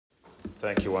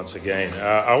Thank you once again.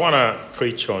 I want to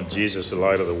preach on Jesus, the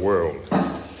light of the world,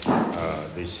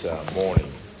 this morning.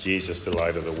 Jesus, the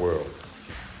light of the world.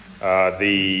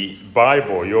 The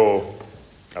Bible,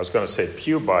 I was going to say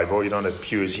Pew Bible, you don't have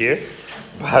pews here,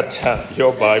 but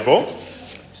your Bible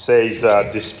says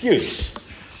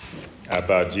disputes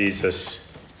about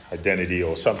Jesus' identity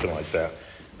or something like that.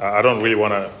 I don't really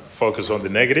want to focus on the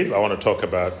negative. I want to talk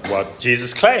about what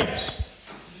Jesus claims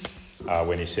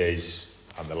when he says,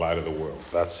 I'm the light of the world.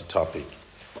 That's the topic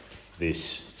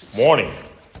this morning.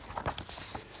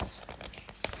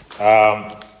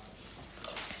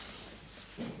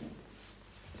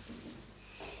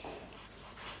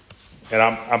 And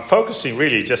I'm focusing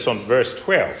really just on verse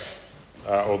 12,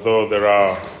 although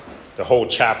the whole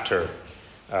chapter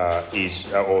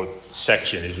or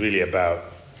section is really about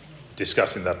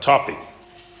discussing that topic.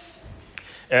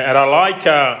 And I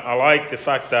like the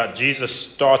fact that Jesus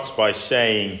starts by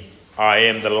saying, I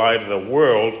am the light of the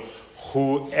world.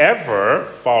 Whoever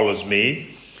follows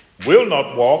me will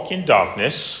not walk in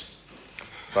darkness,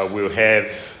 but will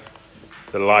have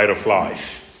the light of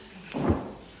life.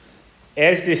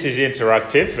 As this is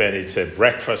interactive and it's a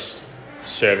breakfast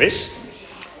service,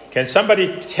 can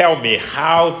somebody tell me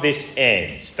how this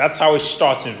ends? That's how it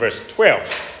starts in verse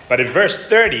 12. But in verse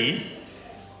 30,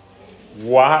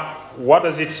 what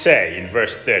does it say in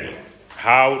verse 30?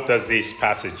 How does this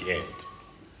passage end?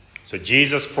 So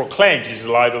Jesus proclaims he's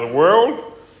the light of the world.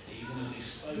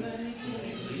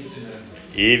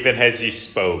 Even as he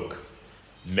spoke,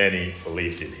 many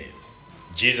believed in him.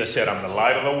 Jesus said, I'm the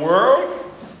light of the world.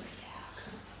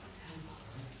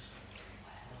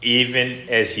 Even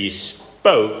as he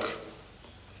spoke,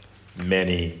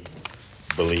 many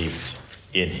believed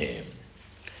in him.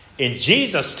 In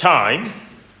Jesus' time,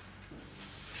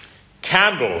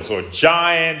 candles or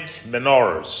giant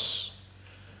menorahs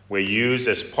were used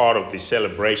as part of the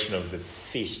celebration of the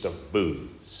Feast of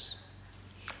Booths.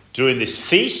 During this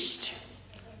feast,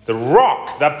 the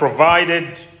rock that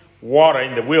provided water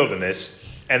in the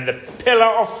wilderness and the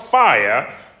pillar of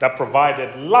fire that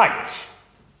provided light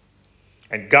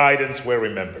and guidance were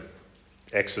remembered.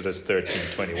 Exodus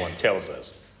 13:21 tells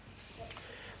us.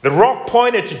 The rock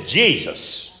pointed to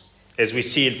Jesus, as we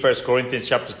see in 1 Corinthians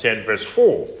chapter 10, verse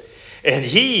 4. And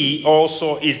he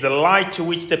also is the light to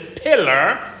which the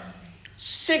pillar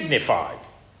signified.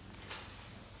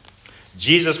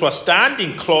 Jesus was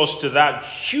standing close to that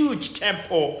huge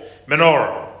temple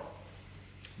menorah,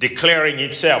 declaring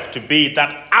himself to be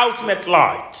that ultimate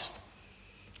light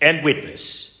and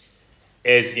witness,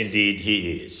 as indeed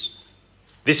he is.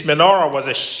 This menorah was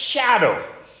a shadow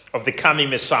of the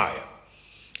coming Messiah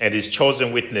and his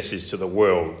chosen witnesses to the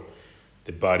world,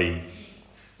 the body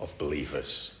of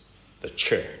believers, the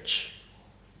church,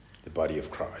 the body of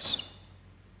Christ.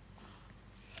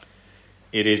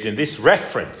 It is in this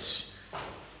reference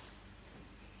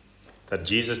that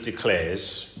Jesus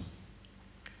declares,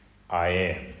 I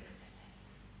am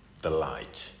the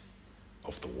light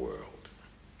of the world.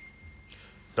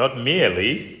 Not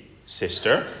merely,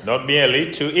 sister, not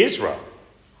merely to Israel,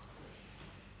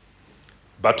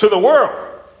 but to the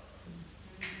world.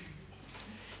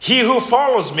 He who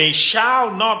follows me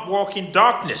shall not walk in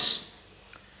darkness,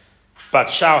 but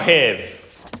shall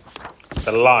have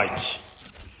the light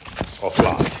of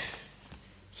life.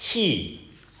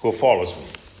 He who follows me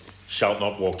shall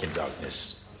not walk in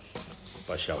darkness,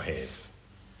 but shall have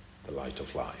the light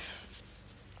of life.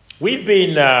 We've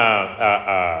been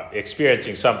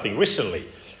experiencing something recently.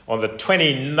 On the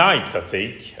 29th, I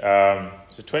think,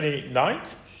 is it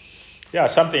 29th? Yeah,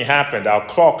 something happened. Our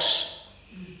clocks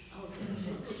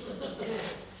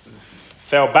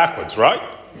fell backwards, right?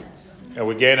 And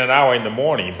we gain an hour in the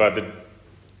morning, but the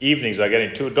evenings are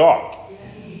getting too dark.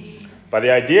 But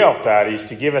the idea of that is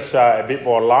to give us a bit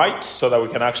more light so that we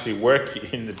can actually work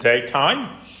in the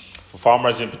daytime, for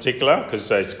farmers in particular,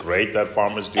 because it's great that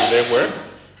farmers do their work,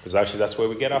 because actually that's where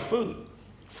we get our food.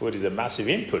 Food is a massive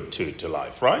input to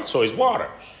life, right? So is water.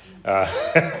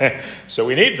 So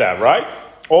we need that, right?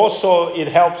 Also, it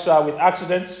helps with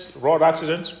accidents, road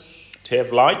accidents, to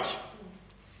have light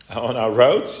on our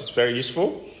roads. It's very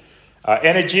useful.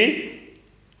 Energy,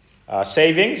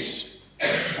 savings.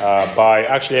 By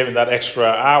actually having that extra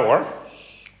hour,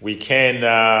 we can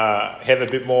have a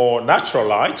bit more natural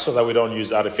light so that we don't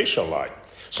use artificial light.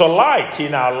 So light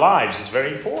in our lives is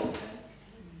very important.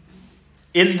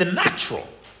 In the natural.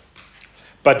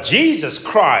 But Jesus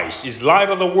Christ is light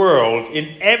of the world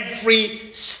in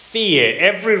every sphere,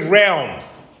 every realm,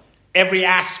 every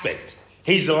aspect.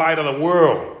 He's the light of the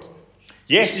world.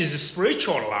 Yes, he's a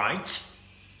spiritual light,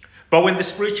 but when the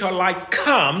spiritual light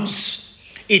comes,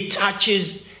 it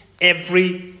touches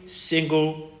every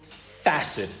single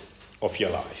facet of your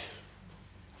life.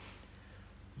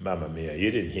 Mamma mia,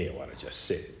 you didn't hear what I just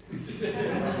said.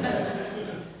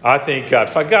 I think I'd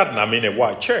forgotten I'm in a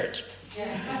white church.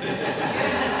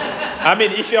 I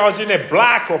mean, if I was in a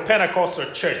black or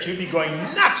Pentecostal church, you'd be going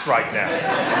nuts right now.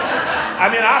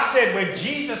 I mean, I said when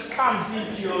Jesus comes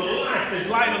into your life as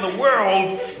light of the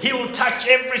world, he will touch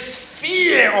every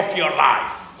sphere of your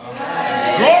life.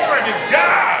 Glory to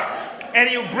God. And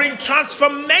he'll bring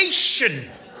transformation.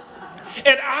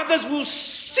 And others will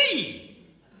see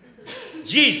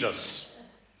Jesus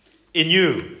in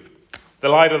you, the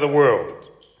light of the world.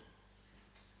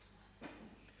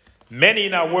 Many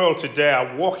in our world today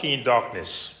are walking in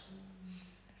darkness.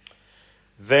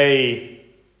 They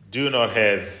do not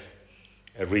have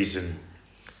a reason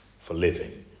for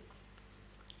living.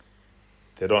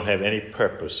 They don't have any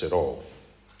purpose at all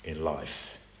in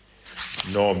life,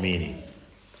 nor meaning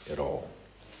at all.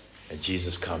 And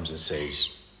Jesus comes and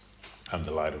says, I'm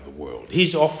the light of the world.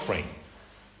 He's offering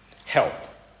help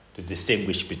to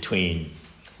distinguish between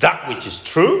that which is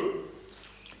true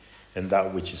and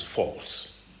that which is false.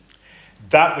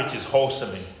 That which is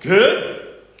wholesome and good,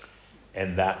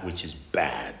 and that which is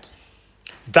bad.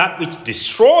 That which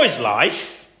destroys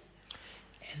life,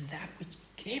 and that which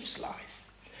gives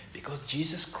life. Because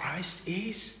Jesus Christ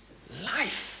is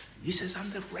life. He says, I'm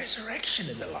the resurrection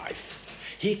and the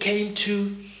life. He came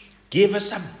to give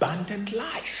us abundant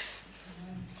life.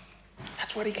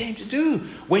 That's what he came to do.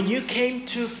 When you came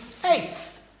to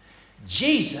faith,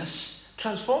 Jesus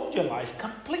transformed your life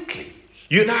completely.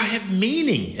 You now have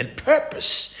meaning and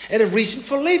purpose and a reason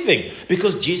for living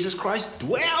because Jesus Christ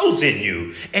dwells in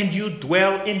you and you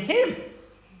dwell in him.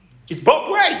 It's both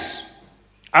ways.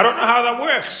 I don't know how that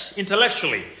works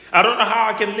intellectually. I don't know how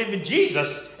I can live in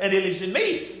Jesus and he lives in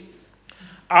me.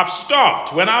 I've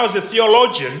stopped. When I was a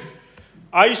theologian,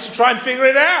 I used to try and figure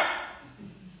it out.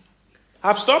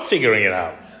 I've stopped figuring it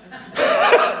out.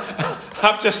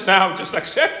 I've just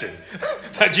accepted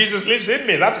that Jesus lives in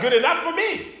me. That's good enough for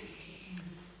me.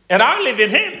 And I live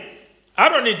in him. I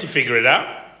don't need to figure it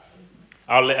out.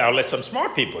 I'll let some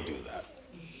smart people do that.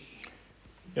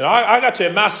 You know, I got to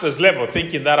a master's level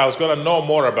thinking that I was going to know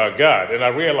more about God. And I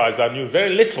realized I knew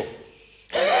very little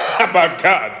about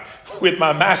God with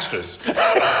my master's. You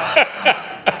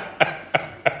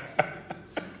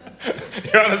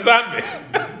understand me?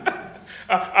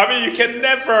 I mean, you can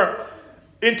never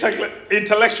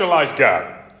intellectualize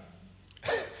God.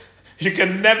 You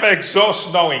can never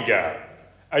exhaust knowing God.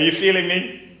 Are you feeling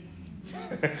me?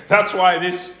 That's why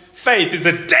this faith is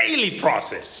a daily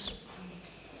process.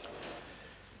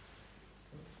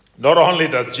 Not only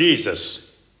does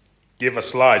Jesus give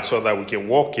us light so that we can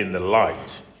walk in the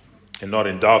light and not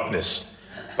in darkness,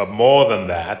 but more than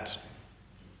that,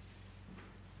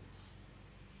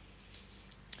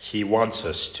 he wants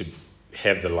us to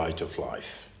have the light of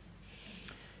life.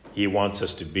 He wants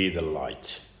us to be the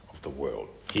light of the world.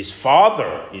 His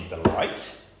Father is the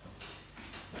light.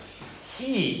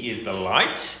 He is the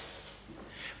light.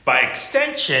 By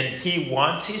extension, he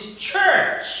wants his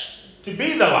church to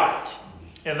be the light.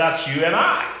 And that's you and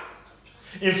I.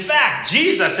 In fact,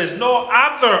 Jesus has no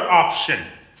other option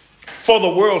for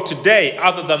the world today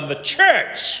other than the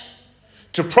church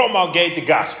to promulgate the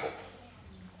gospel.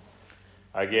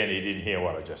 Again, he didn't hear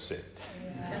what I just said.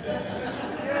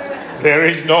 There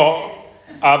is no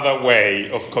other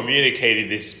way of communicating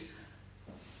this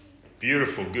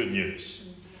beautiful good news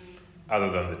other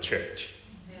than the church.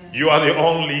 You are the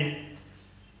only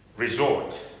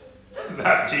resort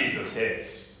that Jesus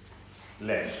has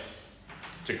left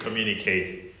to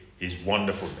communicate his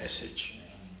wonderful message.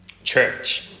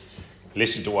 Church,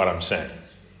 listen to what I'm saying.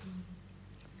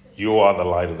 You are the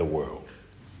light of the world.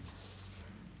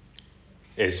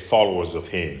 As followers of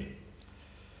him,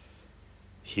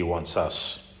 he wants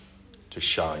us to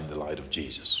shine the light of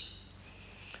Jesus.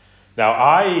 Now,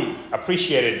 I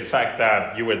appreciated the fact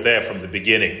that you were there from the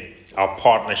beginning. Our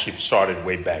partnership started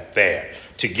way back there.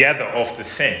 Together off the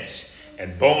fence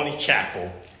and Bonley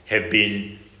Chapel have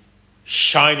been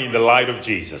shining the light of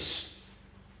Jesus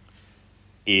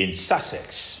in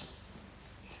Sussex,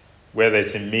 whether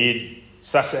it's in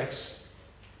Mid-Sussex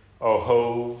or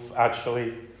Hove,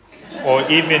 actually, or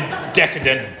even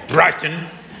decadent Brighton.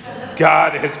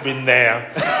 God has been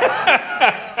there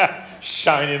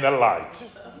shining the light.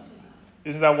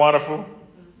 Isn't that wonderful?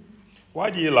 Why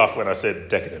do you laugh when I said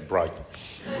decadent Brighton?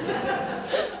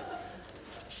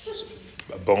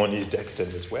 Bonnie is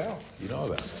decadent as well. You know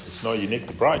that. It's not unique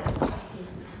to Brighton.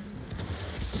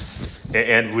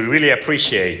 And we really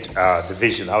appreciate the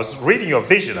vision. I was reading your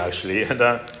vision, actually, and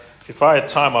If I had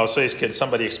time, I would say, can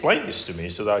somebody explain this to me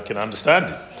so that I can understand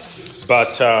it?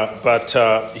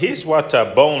 But here's what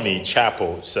Boney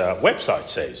Chapel's website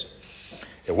says.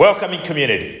 A welcoming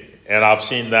community. And I've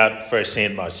seen that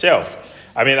firsthand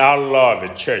myself. I mean, I love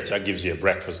a church that gives you a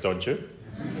breakfast, don't you?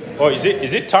 Oh, is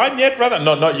it time yet, brother?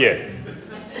 No, not yet.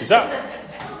 Is that?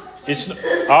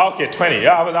 Okay, 20.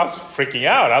 Yeah, I was freaking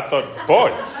out. I thought,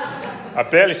 boy, I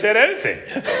barely said anything.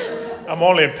 I'm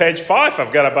only on page 5.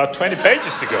 I've got about 20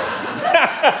 pages to go.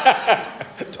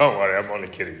 Don't worry, I'm only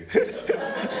kidding you.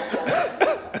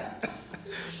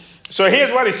 So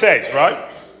here's what he says, right?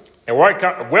 A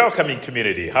welcoming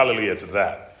community, hallelujah to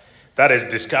that. That has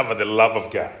discovered the love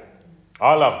of God.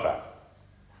 I love that.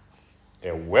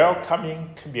 A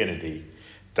welcoming community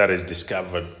that has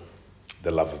discovered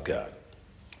the love of God.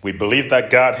 We believe that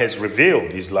God has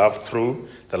revealed his love through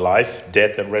the life,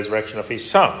 death, and resurrection of his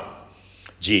Son,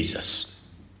 Jesus.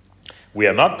 We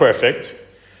are not perfect,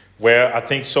 where I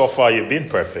think so far you've been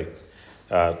perfect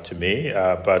to me,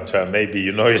 but maybe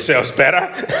you know yourselves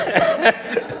better.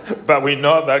 But we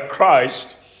know that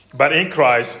in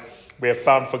Christ, we have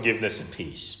found forgiveness and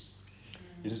peace.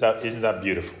 Isn't that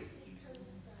beautiful?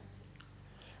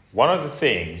 One of the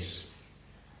things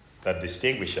that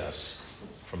distinguish us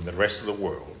from the rest of the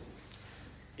world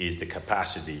is the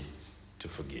capacity to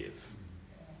forgive.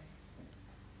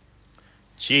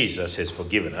 Jesus has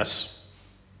forgiven us,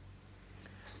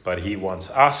 but he wants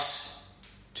us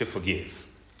to forgive.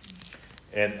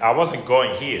 And I wasn't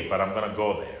going here, but I'm going to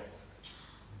go there.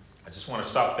 I just want to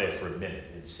stop there for a minute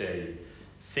and say,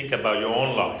 think about your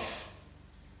own life.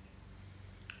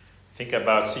 Think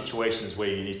about situations where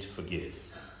you need to forgive.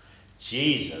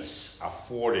 Jesus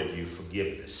afforded you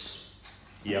forgiveness.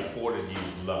 He afforded you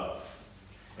love.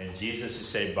 And Jesus is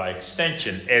saying, by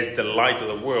extension, as the light of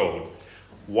the world,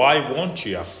 why won't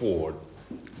you afford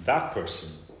that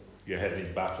person you're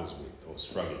having battles with or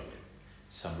struggling with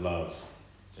some love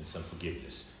and some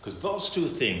forgiveness? Because those two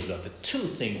things are the two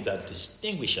things that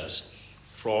distinguish us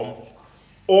from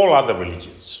all other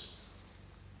religions.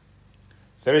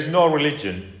 There is no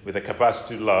religion with the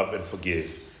capacity to love and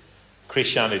forgive.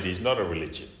 Christianity is not a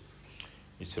religion.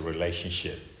 It's a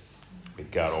relationship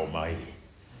with God Almighty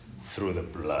through the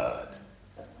blood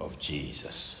of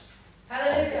Jesus on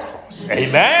the cross.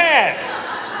 Amen!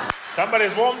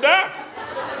 Somebody's warmed up.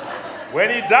 When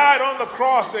he died on the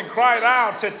cross and cried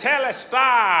out,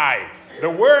 Tetelestai, the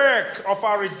work of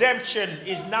our redemption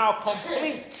is now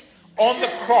complete on the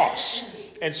cross.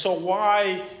 And so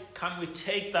why can we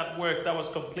take that work that was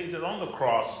completed on the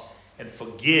cross and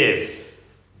forgive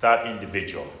that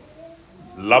individual?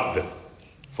 Love them,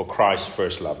 for Christ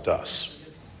first loved us.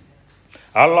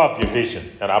 I love your vision,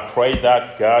 and I pray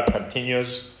that God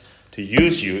continues to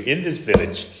use you in this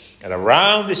village and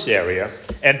around this area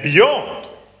and beyond.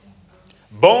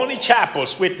 Boney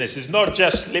Chapel's witness is not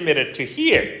just limited to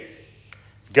here.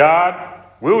 God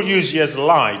will use you as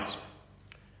light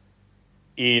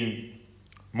in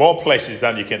more places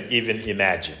than you can even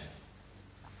imagine.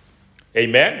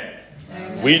 Amen?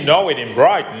 Amen. We know it in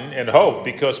Brighton and Hove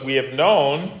because we have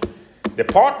known the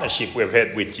partnership we've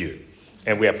had with you.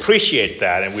 And we appreciate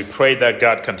that, and we pray that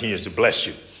God continues to bless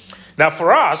you. Now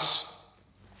for us,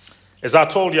 as I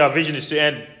told you, our vision is to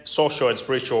end social and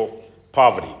spiritual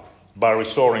poverty by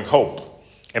restoring hope,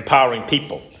 empowering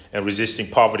people, and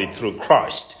resisting poverty through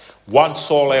Christ, one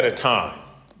soul at a time.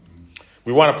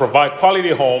 We want to provide quality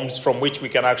homes from which we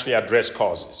can actually address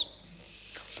causes.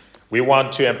 We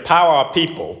want to empower our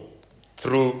people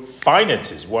through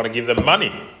finances. We want to give them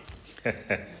money.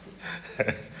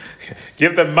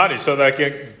 Give them money so they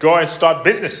can go and start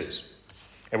businesses.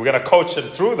 And we're going to coach them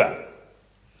through that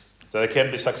so they can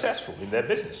be successful in their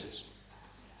businesses.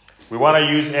 We want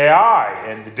to use AI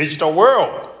and the digital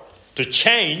world to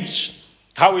change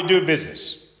how we do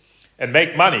business and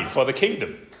make money for the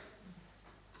kingdom.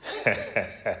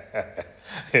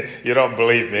 You don't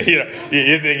believe me.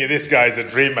 You think this guy's a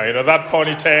dreamer. That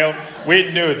ponytail,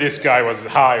 we knew this guy was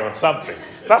high on something.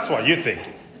 That's what you're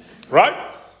thinking, right?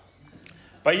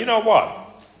 But you know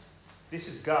what? This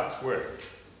is God's word.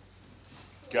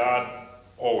 God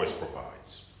always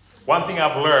provides. One thing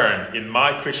I've learned in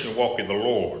my Christian walk with the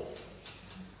Lord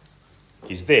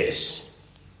is this,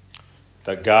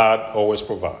 that God always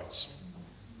provides.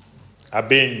 I've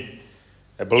been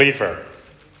a believer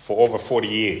for over 40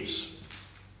 years.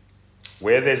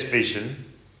 Where there's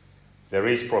vision, there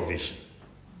is provision.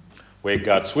 Where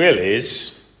God's will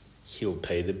is, he'll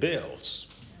pay the bills.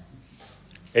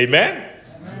 Amen?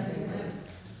 Amen.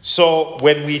 So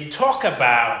when we talk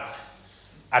about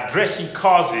addressing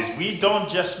causes, we don't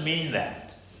just mean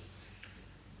that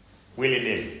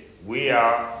willy-nilly. We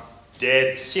are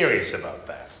dead serious about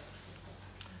that.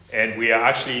 And we are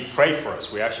actually, pray for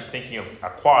us, we're actually thinking of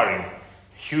acquiring a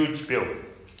huge building.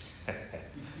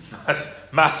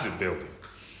 Massive building.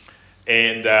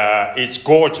 And it's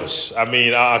gorgeous. I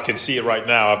mean, I can see it right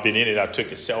now. I've been in it. I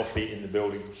took a selfie in the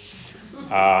building.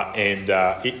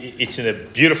 It's in a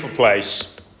beautiful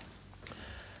place.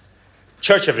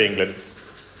 Church of England.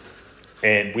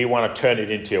 And we want to turn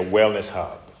it into a wellness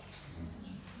hub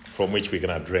from which we can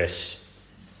address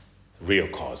real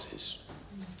causes.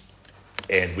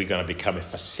 And we're going to become a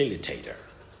facilitator,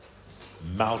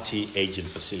 multi-agent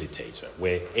facilitator,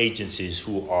 where agencies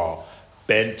who are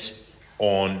bent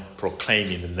on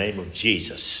proclaiming the name of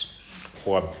Jesus,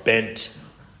 who are bent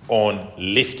on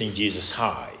lifting Jesus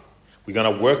high. We're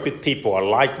going to work with people who are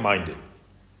like-minded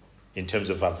in terms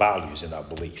of our values and our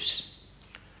beliefs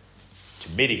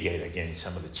to mitigate against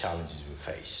some of the challenges we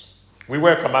face. We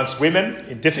work amongst women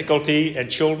in difficulty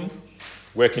and children,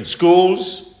 work in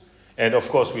schools, and of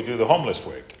course we do the homeless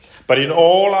work. But in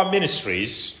all our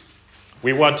ministries,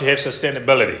 we want to have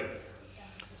sustainability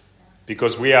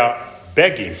because we are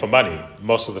begging for money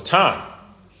most of the time.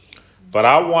 But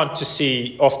I want to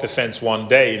see Off the Fence one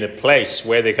day in a place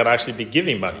where they can actually be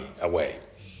giving money away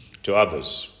to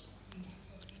others.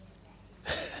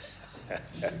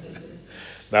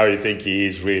 Now you think he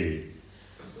is really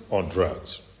on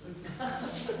drugs.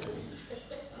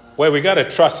 Well, we got to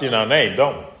trust in our name,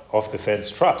 don't we? Off the Fence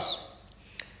Trust.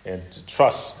 And to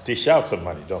trust dish out some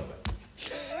money, don't they?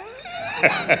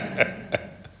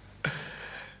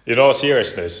 In all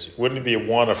seriousness, wouldn't it be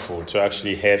wonderful to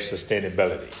actually have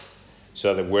sustainability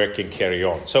so that work can carry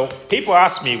on? So people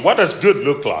ask me, what does good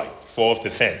look like for Off the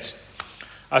Fence?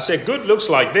 I say, good looks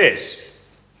like this,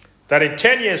 that in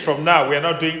 10 years from now, we are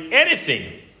not doing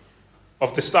anything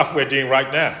of the stuff we're doing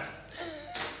right now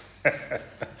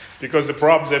because the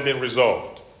problems have been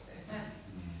resolved.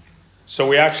 So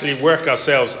we actually work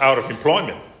ourselves out of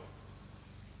employment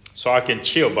so I can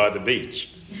chill by the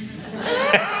beach.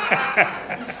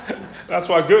 That's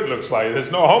what good looks like.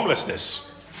 There's no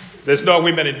homelessness. There's no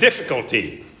women in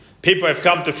difficulty. People have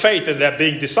come to faith and they're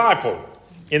being discipled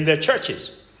in their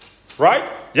churches. Right?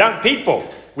 Young people,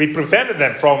 we prevented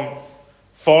them from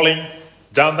falling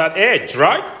down that edge,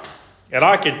 right? And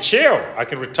I can chill. I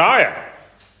can retire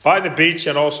by the beach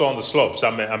and also on the slopes.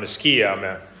 I'm a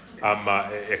skier. I'm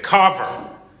a carver.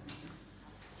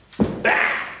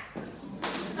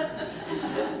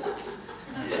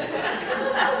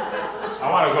 I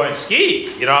want to go and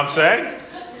ski, you know what I'm saying?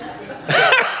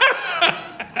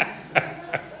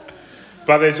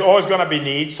 But there's always going to be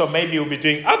needs, so maybe we'll be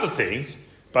doing other things,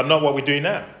 but not what we're doing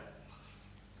now.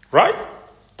 Right?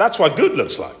 That's what good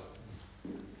looks like.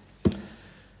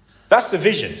 That's the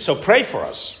vision. So pray for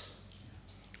us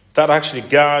that actually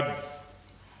God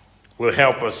will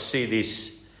help us see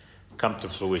this come to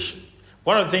fruition.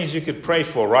 One of the things you could pray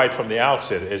for right from the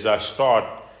outset as I start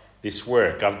this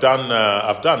work. I've done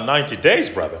 90 days,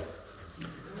 brother.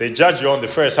 They judge you on the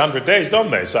first 100 days, don't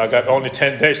they? So I got only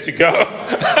 10 days to go.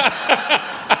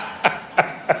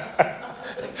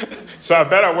 So I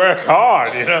better work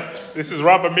hard, you know. This is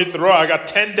rubber meet the road. I got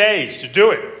 10 days to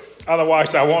do it.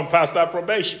 Otherwise, I won't pass that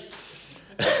probation.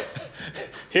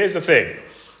 Here's the thing.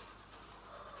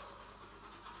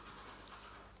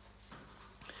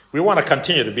 We want to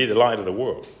continue to be the light of the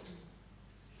world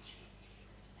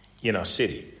in our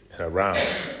city and around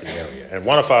the area. And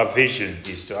one of our visions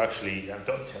is to actually, and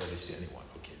don't tell this to anyone,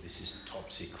 okay, this is top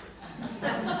secret.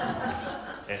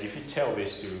 And if you tell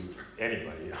this to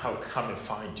anybody, I'll come and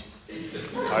find you.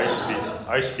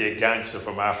 I used to be a gangster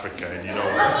from Africa, and you know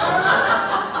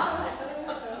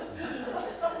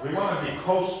what? We want to be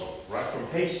coastal, right from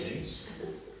Hastings. We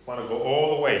want to go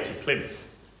all the way to Plymouth.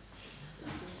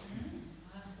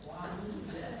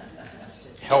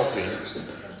 Helping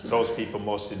those people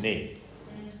most in need.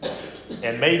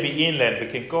 And maybe inland, we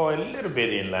can go a little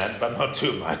bit inland, but not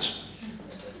too much.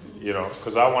 You know,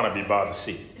 because I want to be by the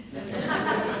sea.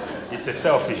 It's a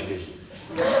selfish vision.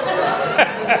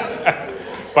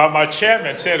 But my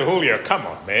chairman said, Julio, come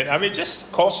on, man. I mean,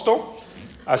 just coastal.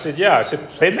 I said, yeah. I said,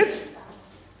 Plymouth?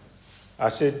 I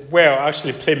said, well,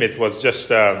 actually, Plymouth was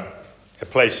just a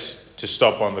place to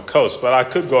stop on the coast, but I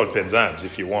could go to Penzance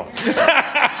if you want.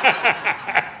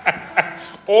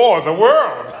 Or the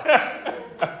world.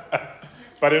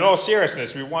 But in all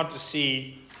seriousness, we want to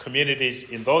see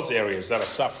communities in those areas that are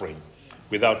suffering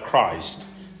without Christ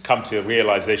come to a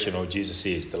realization, oh, Jesus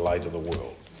is the light of the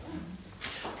world.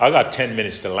 I got 10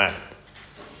 minutes to land.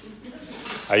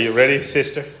 Are you ready,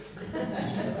 sister?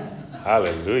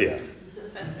 Hallelujah.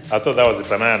 I thought that was a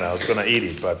banana. I was going to eat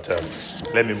it, but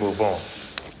let me move on.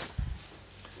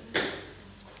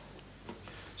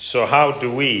 So how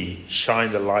do we shine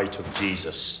the light of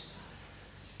Jesus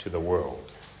to the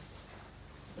world.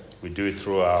 We do it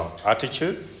through our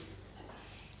attitude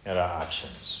and our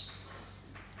actions.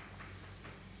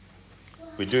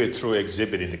 We do it through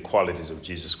exhibiting the qualities of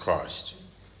Jesus Christ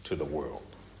to the world.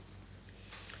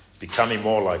 Becoming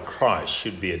more like Christ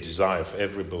should be a desire of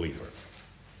every believer.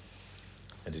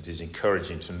 And it is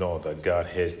encouraging to know that God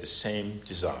has the same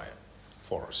desire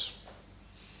for us.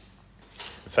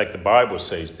 In fact, the Bible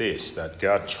says this, that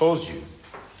God chose you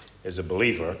as a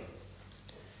believer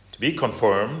to be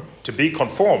conformed to the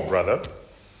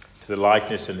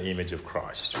likeness and image of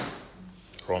Christ.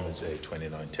 Romans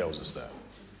 8:29 tells us that.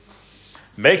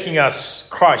 Making us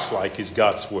Christ-like is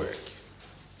God's work.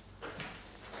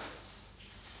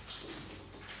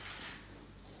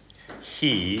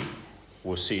 He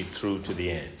will see it through to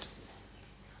the end.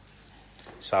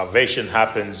 Salvation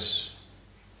happens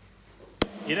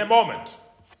in a moment,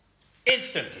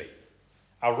 instantly.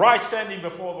 Our right standing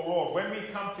before the Lord, when we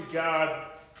come to God,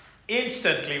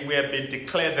 instantly we have been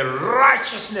declared the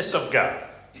righteousness of God.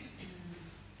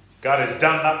 God has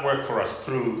done that work for us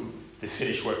through the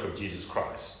finished work of Jesus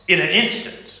Christ. In an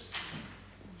instant,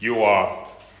 you are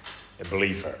a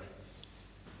believer.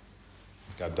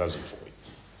 God does it for you.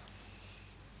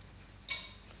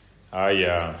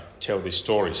 I tell this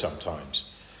story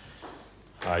sometimes.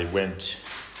 I went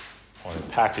on a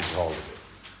package holiday,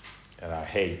 and I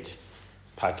hate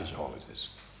package holidays.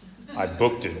 I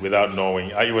booked it without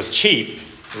knowing. It was cheap.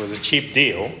 It was a cheap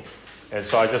deal, and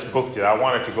so I just booked it. I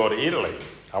wanted to go to Italy.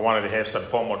 I wanted to have some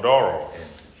pomodoro and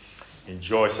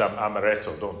enjoy some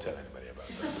amaretto. Don't tell anybody about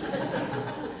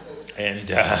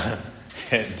that.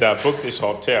 and booked this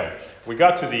hotel. We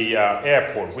got to the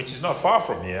airport, which is not far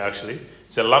from here, actually.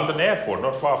 It's a London airport,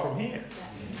 not far from here.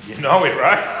 You know it,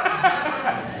 right?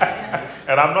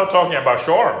 And I'm not talking about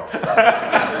Shoreham.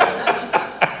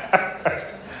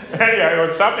 Anyhow, it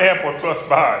was some airport close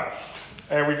by.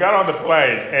 And we got on the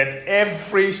plane, and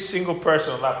every single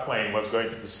person on that plane was going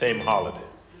to the same holiday.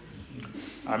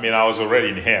 I mean, I was already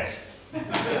in hell.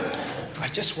 I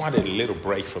just wanted a little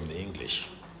break from the English,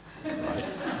 right?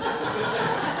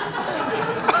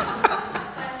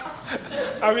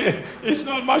 I mean, it's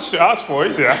not much to ask for,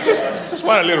 is it? I just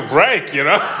want a little break, you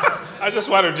know. I just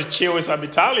wanted to chill with some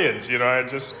Italians, you know, and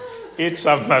just eat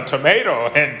some tomato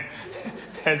and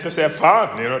just have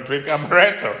fun, you know, drink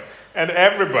amaretto. And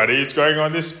everybody is going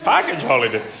on this package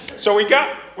holiday. So we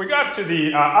got to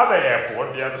the other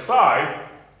airport, the other side,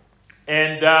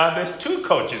 and there's 2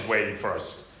 coaches waiting for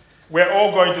us. We're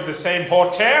all going to the same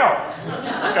hotel.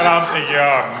 And I'm thinking,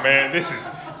 oh man, this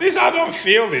I don't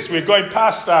feel this. We're going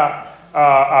past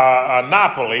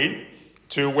Napoli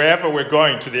to wherever we're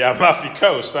going, to the Amalfi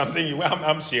Coast. I'm thinking, well,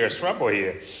 I'm serious trouble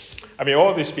here. I mean,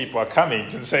 all these people are coming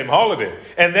to the same holiday.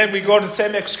 And then we go to the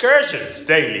same excursions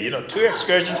daily, 2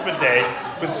 excursions per day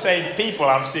with the same people.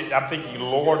 I'm thinking,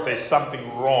 Lord, there's something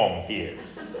wrong here.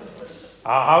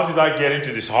 How did I get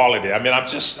into this holiday? I mean, I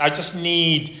just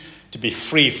need to be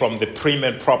free from the prim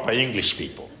and proper English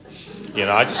people.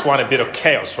 I just want a bit of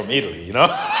chaos from Italy,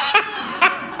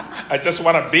 I just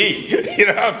want to be, you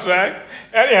know what I'm saying?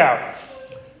 Anyhow,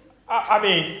 I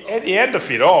mean, at the end of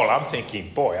it all, I'm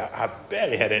thinking, boy, I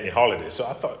barely had any holidays. So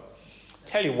I thought,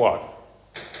 tell you what,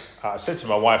 I said to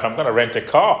my wife, I'm going to rent a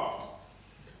car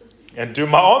and do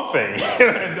my own thing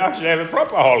and actually have a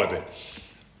proper holiday.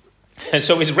 And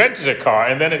so we rented a car,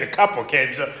 and then a couple came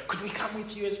and said, could we come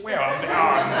with you as well? I'm like, oh,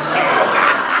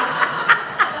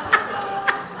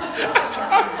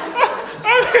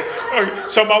 no.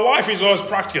 So my wife is always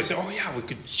practical. Say, oh yeah, we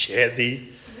could share the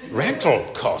rental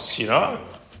costs, I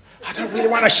don't really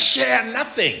want to share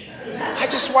nothing. I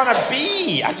just want to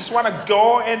be. I just want to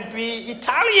go and be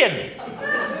Italian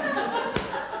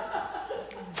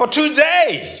for 2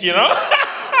 days,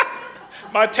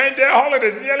 My 10-day holiday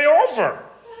is nearly over.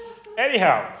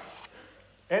 Anyhow,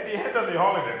 at the end of the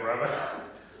holiday, brother,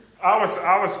 I was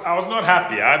not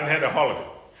happy. I hadn't had a holiday.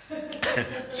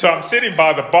 So I'm sitting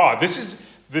by the bar. This is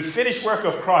the finished work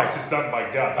of Christ is done by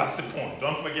God. That's the point.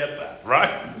 Don't forget that, right?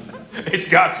 It's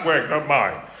God's work, not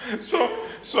mine. So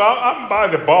I'm by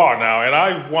the bar now, and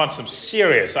I want some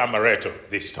serious amaretto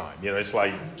this time. It's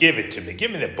like, give it to me.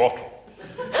 Give me the bottle.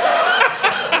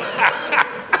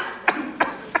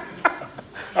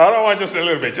 I don't want just a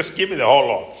little bit. Just give me the whole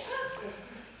lot.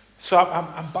 So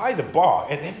I'm by the bar,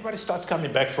 and everybody starts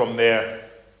coming back from their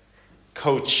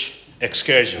coach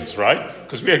excursions, right?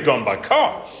 Because we had gone by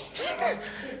car.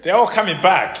 They're all coming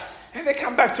back. And they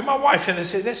come back to my wife, and they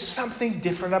say, there's something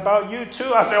different about you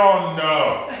too. I say, oh,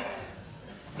 no.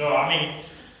 No, I mean,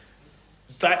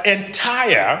 the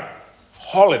entire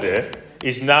holiday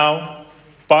is now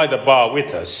by the bar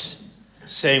with us.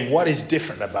 saying, what is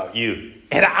different about you?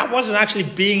 And I wasn't actually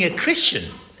being a Christian.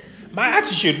 My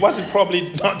attitude wasn't probably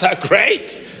not that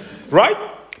great, right?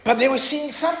 But they were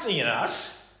seeing something in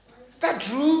us that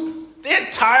drew the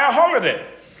entire holiday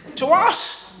to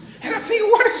us. And I'm thinking,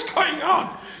 what is going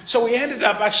on? So we ended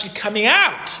up actually coming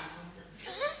out.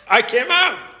 I came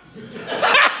out.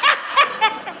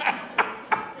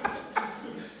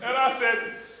 And I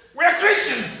said, we're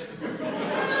Christians.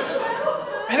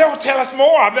 And they will tell us more.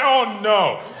 Oh,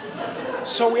 no.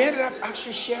 So we ended up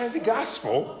actually sharing the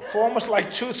gospel for almost like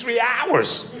 2-3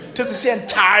 hours to this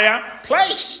entire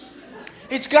place.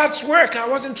 It's God's work. I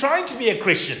wasn't trying to be a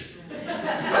Christian.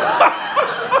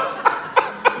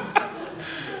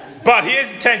 But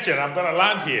here's the tension. I'm going to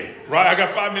land here. Right? I got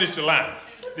 5 minutes to land.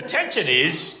 The tension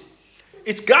is,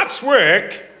 it's God's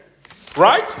work,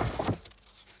 right?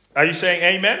 Are you saying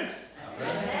amen?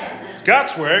 Amen. It's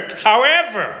God's work.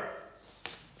 However,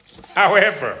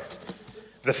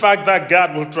 the fact that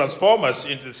God will transform us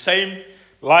into the same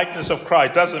likeness of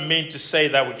Christ doesn't mean to say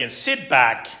that we can sit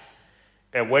back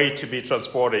and wait to be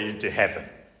transported into heaven.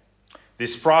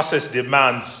 This process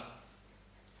demands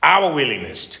our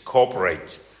willingness to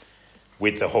cooperate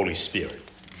with the Holy Spirit.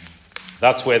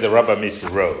 That's where the rubber meets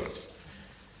the road.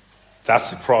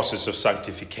 That's the process of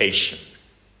sanctification,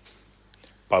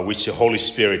 by which the Holy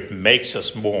Spirit makes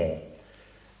us more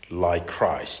like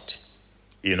Christ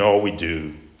in all we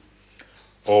do,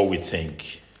 all we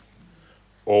think,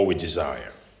 all we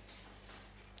desire.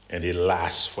 And it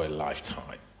lasts for a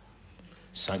lifetime.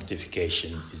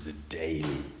 Sanctification is a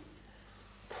daily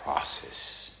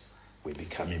process. We're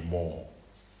becoming more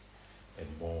and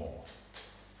more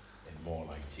and more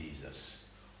like Jesus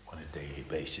on a daily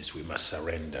basis. We must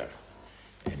surrender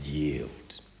and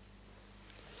yield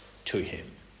to him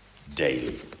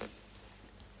daily.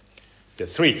 There are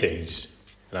 3 things,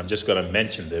 and I'm just going to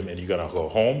mention them, and you're going to go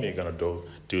home, you're going to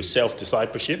do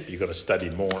self-discipleship, you're going to study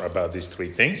more about these 3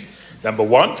 things. Number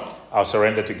 1, I'll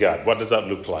surrender to God. What does that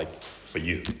look like for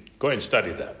you? Go ahead and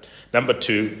study that. Number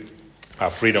 2,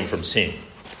 our freedom from sin,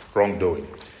 wrongdoing.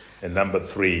 And number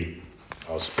 3,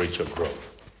 our spiritual growth.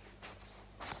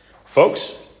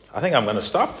 Folks, I think I'm going to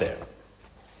stop there.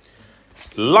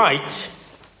 Light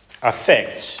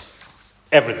affects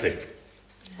everything.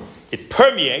 It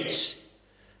permeates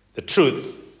the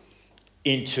truth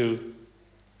into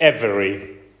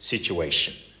every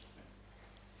situation.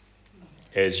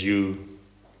 As you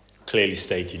clearly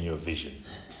state in your vision,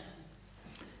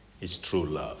 it's true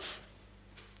love.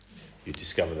 You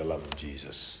discover the love of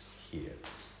Jesus here.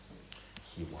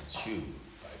 He wants you,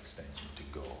 by extension, to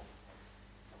go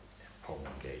and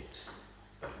promulgate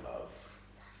the love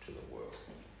to the world.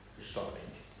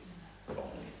 Starting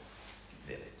Lonely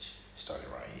Village, starting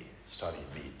right here, starting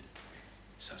mid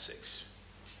Sussex.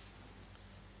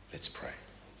 Let's pray.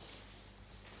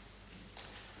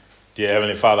 Dear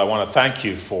Heavenly Father, I want to thank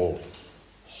you for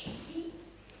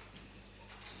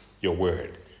your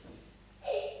word,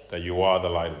 that you are the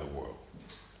light of the world,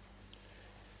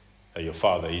 that your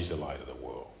Father is the light of the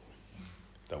world,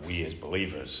 that we as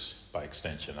believers, by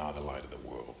extension, are the light of the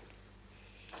world.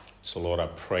 So Lord, I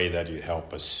pray that you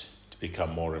help us to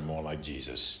become more and more like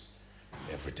Jesus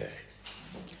every day.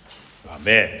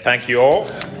 Amen. Thank you all.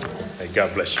 And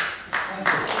God bless you.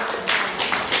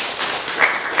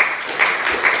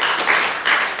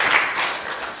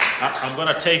 I'm going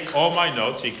to take all my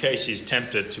notes in case he's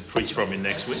tempted to preach from it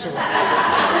next week.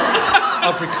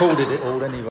 I've recorded it all anyway.